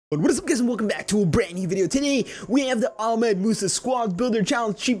What is up, guys, and welcome back to a brand new video. Today we have the ALVES Musa Squad Builder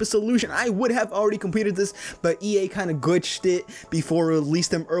Challenge, cheapest solution. I would have already completed this, but EA kind of glitched it before we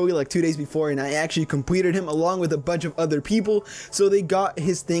released him early, like 2 days before, and I actually completed him along with a bunch of other people, so they got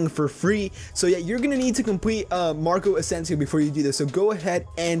his thing for free. So yeah, you're gonna need to complete Marco Asensio before you do this, so go ahead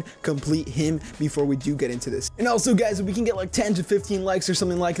and complete him before we do get into this. And also, guys, if we can get like 10 to 15 likes or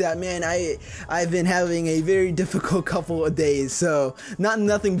something like that, man, I've been having a very difficult couple of days, so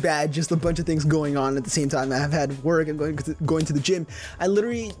nothing bad, just a bunch of things going on at the same time. I've had work and going to the gym. I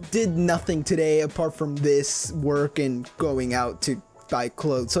literally did nothing today apart from this work and going out to buy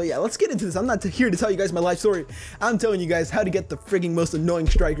clothes. So yeah, let's get into this. I'm not here to tell you guys my life story. I'm telling you guys how to get the frigging most annoying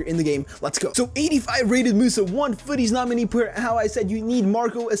striker in the game. Let's go. So 85 rated Musa, 1 Footies nominee player. How I said you need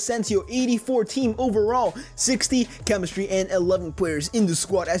Marco Asensio, 84 team overall, 60 chemistry, and 11 players in the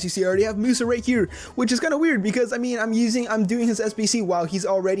squad. As you see, I already have Musa right here, which is kind of weird because I mean I'm doing his SBC while he's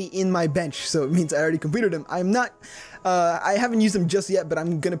already in my bench, so it means I already completed him. I haven't used him just yet, but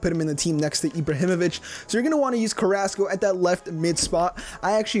I'm gonna put him in the team next to Ibrahimovic. So you're gonna want to use Carrasco at that left mid spot.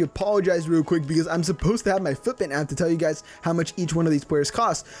 I actually apologize real quick because I'm supposed to have my Footbit app to tell you guys how much each one of these players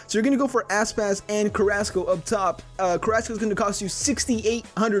cost. So you're gonna go for Aspas and Carrasco up top. Carrasco is gonna cost you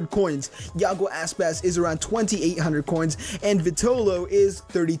 6,800 coins. Yago Aspas is around 2,800 coins, and Vitolo is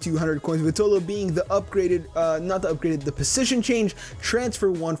 3,200 coins. Vitolo being the upgraded, the position change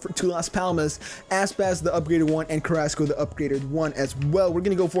transfer one to Las Palmas. Aspas the upgraded one, and Carrasco the upgraded one as well. We're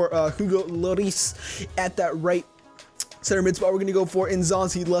gonna go for Hugo Lloris at that right center mid spot. We're gonna go for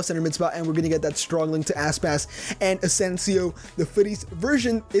Nzonzi left center mid spot, and we're gonna get that strong link to Aspas and Asensio. The Footies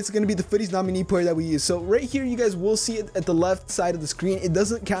version, it's gonna be the Footies nominee player that we use. So right here, you guys will see it at the left side of the screen. It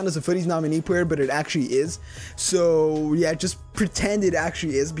doesn't count as a Footies nominee player, but it actually is. So yeah, just pretend it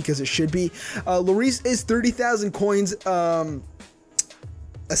actually is because it should be. Lloris is 30,000 coins.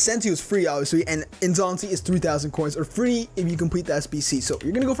 Asensio is free, obviously, and Nzonzi is 3,000 coins, or free if you complete the SBC. So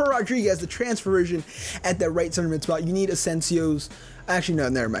you're gonna go for Rodriguez, the transfer version, at that right center mid spot. You need Asensio's. Actually, no,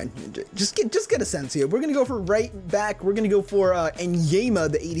 never mind. Just get Asensio. We're gonna go for right back. We're gonna go for Enyema,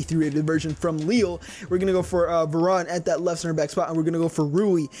 the 83 rated version from Lille. We're gonna go for Varane at that left center back spot, and we're gonna go for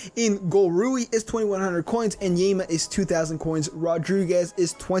Rui in goal. Rui is 2,100 coins, Enyema is 2,000 coins, Rodriguez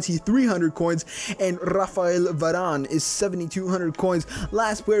is 2,300 coins, and Rafael Varane is 7,200 coins.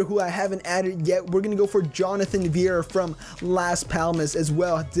 Last player who I haven't added yet, we're gonna go for Jonathan Vieira from Las Palmas as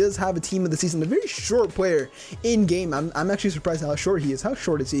well. Does have a team of the season, a very short player in game. I'm actually surprised how short he is. How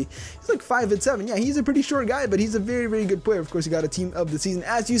short is he? He's like 5'7". Yeah, he's a pretty short guy, but he's a very, very good player. Of course, he got a team of the season.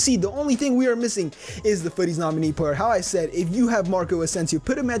 As you see, the only thing we are missing is the Footies nominee player. How I said, if you have Marco Asensio,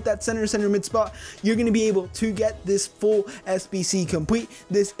 put him at that center mid spot, you're going to be able to get this full SBC complete.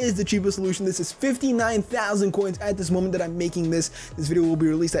 This is the cheapest solution. This is 59,000 coins at this moment that I'm making this. This video will be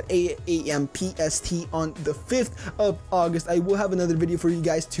released at 8 AM PST on the 5th of August. I will have another video for you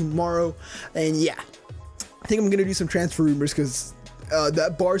guys tomorrow. And yeah, I think I'm going to do some transfer rumors because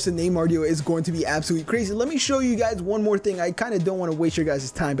that Barca Neymar deal is going to be absolutely crazy. Let me show you guys one more thing. I kind of don't want to waste your guys'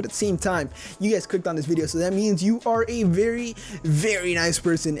 time, but at the same time, you guys clicked on this video, so that means you are a very, very nice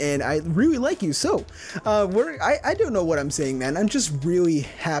person, and I really like you. So, I don't know what I'm saying, man. I'm just really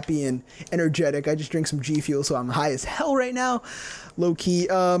happy and energetic. I just drank some G Fuel, so I'm high as hell right now. Low key,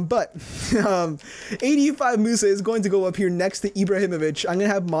 but 85 Musa is going to go up here next to Ibrahimovic. I'm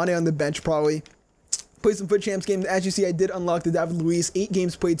gonna have Mane on the bench probably. Play some Foot Champs games. As you see, I did unlock the David Luiz. 8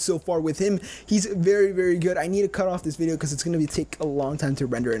 games played so far with him. He's very, very good. I need to cut off this video because it's going to take a long time to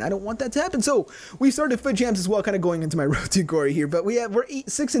render, and I don't want that to happen. So we started Foot Champs as well, kind of going into my road to glory here. But we're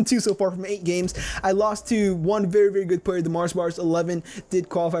 6-2 so far from 8 games. I lost to one very, very good player, the Mars Bars 11. Did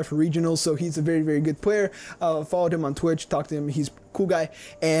qualify for regionals, so he's a very, very good player. Followed him on Twitch, talked to him. He's cool guy.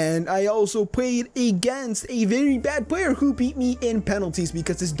 And I also played against a very bad player who beat me in penalties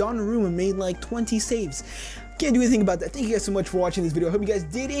because this Donnarumma made like 20 saves. Can't do anything about that. Thank you guys so much for watching this video. I hope you guys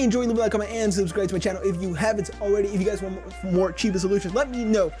did enjoy. Leave a like, comment, and subscribe to my channel if you haven't already. If you guys want more cheaper solutions, let me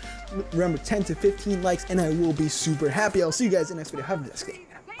know. Remember, 10 to 15 likes and I will be super happy. I'll see you guys in the next video. Have a nice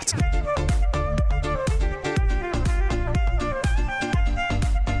day.